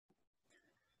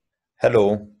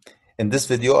Hello. In this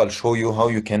video, I'll show you how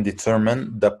you can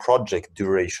determine the project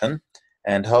duration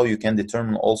and how you can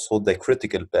determine also the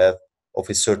critical path of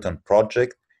a certain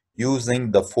project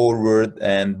using the forward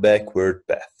and backward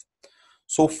path.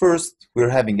 So first,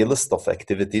 we're having a list of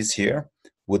activities here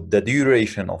with the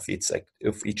duration of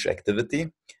each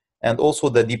activity and also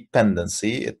the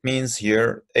dependency. It means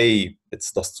here A,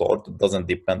 it's the start, it doesn't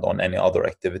depend on any other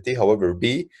activity. However,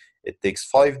 B, it takes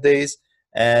 5 days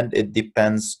and it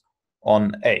depends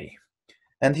on A.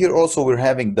 And here also we're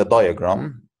having the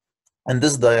diagram. In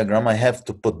this diagram, I have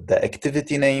to put the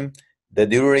activity name, the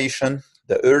duration,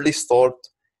 the early start,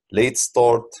 late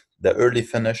start, the early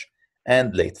finish,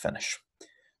 and late finish.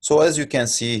 So as you can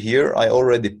see here, I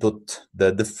already put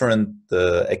the different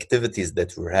activities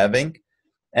that we're having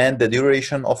and the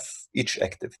duration of each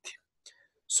activity.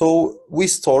 So we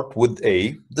start with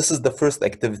A. This is the first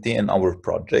activity in our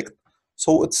project.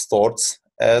 So it starts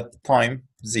at time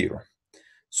 0.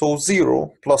 So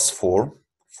 0 plus 4,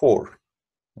 4.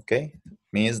 Okay,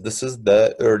 means this is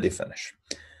the early finish.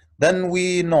 Then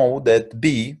we know that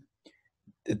B,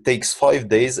 it takes 5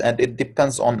 days and it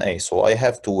depends on A. So I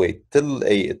have to wait till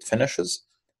A it finishes.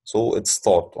 So it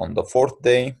starts on the 4th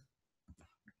day.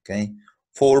 Okay,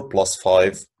 4 plus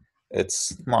 5,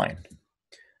 it's 9.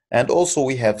 And also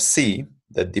we have C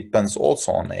that depends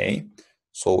also on A.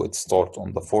 So it starts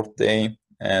on the 4th day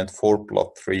and 4 plus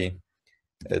 3,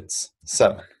 it's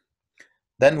 7.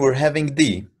 Then we're having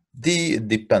D. D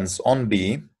depends on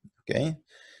B. Okay,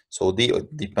 so D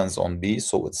depends on B.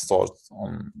 So it starts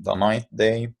on the 9th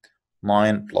day.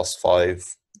 9 plus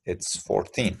 5, it's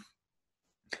 14.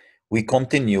 We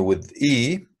continue with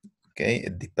E. Okay,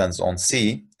 it depends on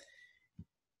C.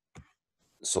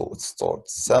 So it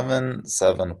starts 7.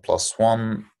 7 plus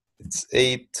 1, it's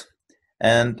 8.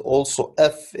 And also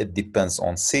F, it depends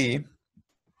on C.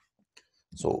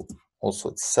 So also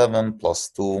it's 7 plus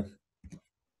 2,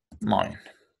 9.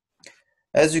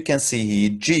 As you can see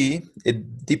here, G,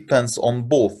 it depends on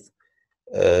both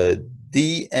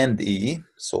D and E.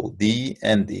 So D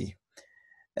and E.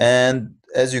 And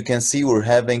as you can see, we're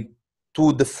having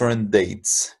two different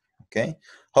dates. Okay.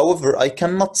 However, I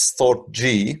cannot start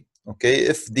G, okay,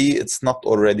 if D it's not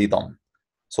already done.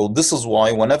 So this is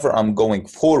why whenever I'm going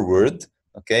forward,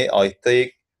 okay, I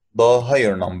take the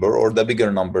higher number or the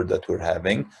bigger number that we're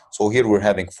having. So here we're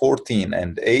having 14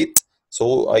 and 8.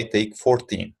 So I take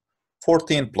 14.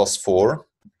 14 plus 4,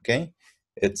 okay,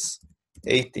 it's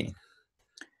 18.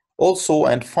 Also,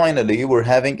 and finally, we're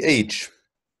having H.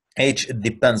 H, it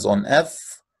depends on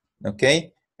F,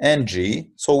 okay, and G.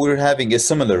 So we're having a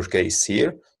similar case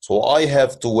here. So I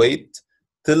have to wait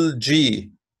till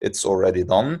G, it's already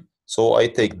done. So I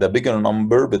take the bigger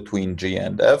number between G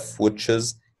and F, which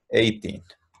is 18.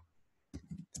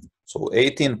 So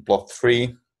 18 plus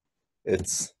 3,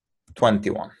 it's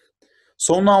 21.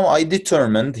 So now I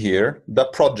determined here the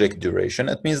project duration.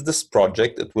 It means this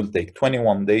project, it will take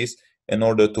 21 days in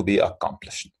order to be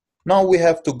accomplished. Now we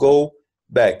have to go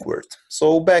backward.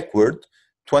 So backward,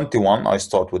 21, I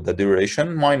start with the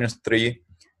duration, minus 3,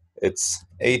 it's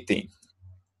 18.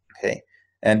 Okay,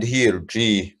 and here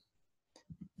G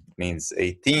means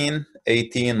 18.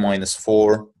 18 minus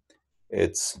 4,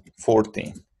 it's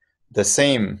 14. The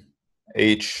same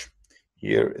H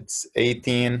here, it's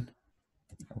 18.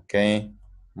 Okay,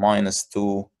 minus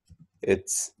 2,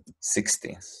 it's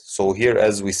 16. So here,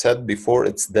 as we said before,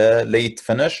 it's the late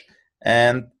finish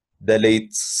and the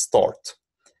late start.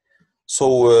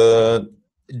 So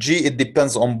G, it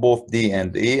depends on both D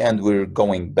and E, and we're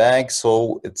going back.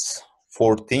 So it's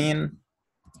 14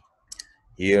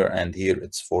 here, and here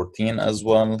it's 14 as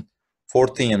well.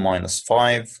 14 minus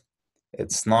 5,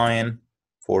 it's 9.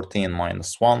 14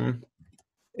 minus 1,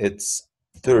 it's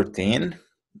 13.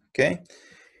 Okay.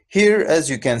 Here, as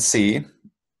you can see,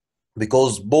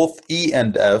 because both E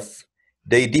and F,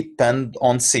 they depend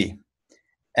on C.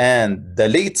 And the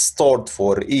late start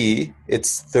for E,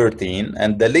 it's 13.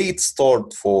 And the late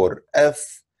start for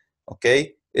F,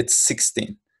 okay, it's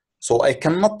 16. So I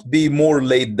cannot be more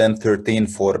late than 13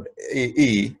 for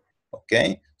E,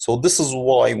 okay? So this is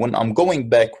why when I'm going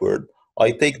backward,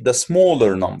 I take the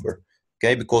smaller number,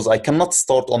 okay? Because I cannot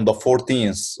start on the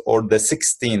 14th or the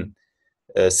 16th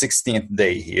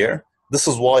day here. This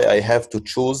is why I have to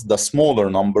choose the smaller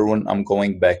number when I'm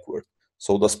going backward.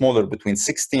 So the smaller between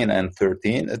 16 and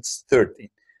 13, it's 13.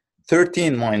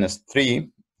 13 minus 3,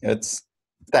 it's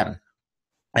 10.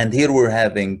 And here we're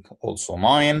having also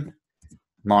 9.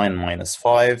 9 minus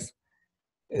 5,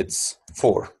 it's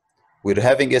 4. We're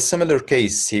having a similar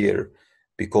case here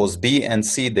because B and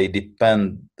C, they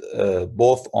depend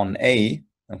both on A,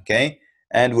 okay?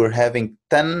 And we're having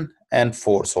 10 and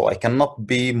 4. So I cannot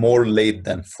be more late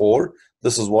than 4.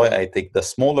 This is why I take the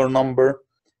smaller number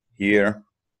here.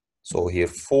 So here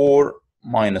 4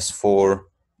 minus 4,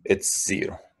 it's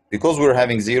 0. Because we're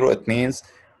having 0, it means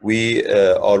we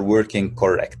are working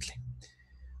correctly.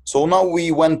 So now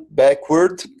we went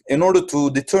backward. In order to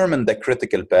determine the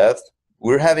critical path,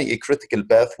 we're having a critical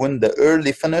path when the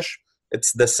early finish,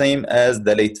 it's the same as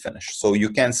the late finish. So you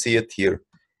can see it here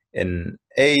in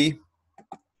A,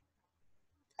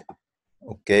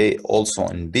 okay, also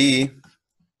in B,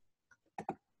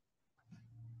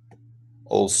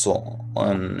 also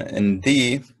in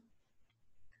D,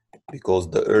 because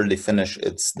the early finish,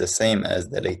 it's the same as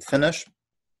the late finish,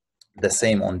 the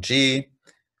same on G,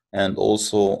 and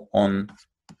also on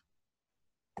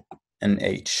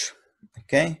H,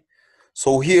 okay?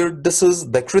 So here, this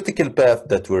is the critical path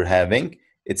that we're having.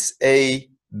 It's A,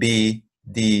 B,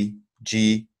 D,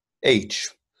 G, H.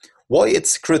 Why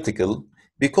it's critical?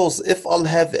 Because if I'll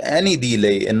have any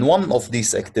delay in one of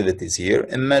these activities here,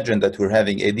 imagine that we're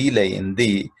having a delay in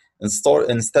D, and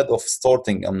instead of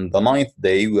starting on the 9th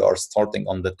day, we are starting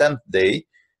on the 10th day.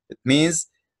 It means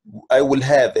I will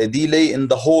have a delay in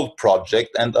the whole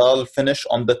project, and I'll finish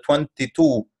on the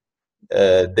 22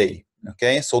 day.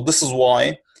 Okay, so this is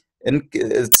why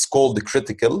it's called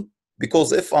critical,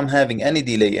 because if I'm having any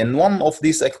delay in one of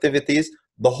these activities,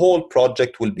 the whole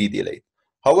project will be delayed.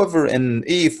 However, in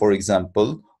E, for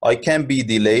example, I can be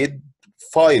delayed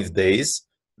 5 days,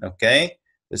 okay,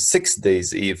 6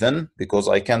 days even, because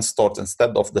I can start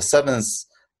instead of the 7th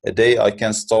day, I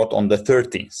can start on the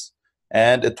 13th,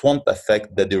 and it won't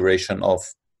affect the duration of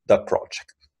the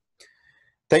project.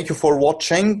 Thank you for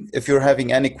watching. If you're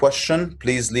having any question,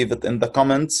 please leave it in the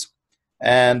comments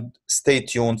and stay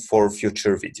tuned for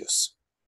future videos.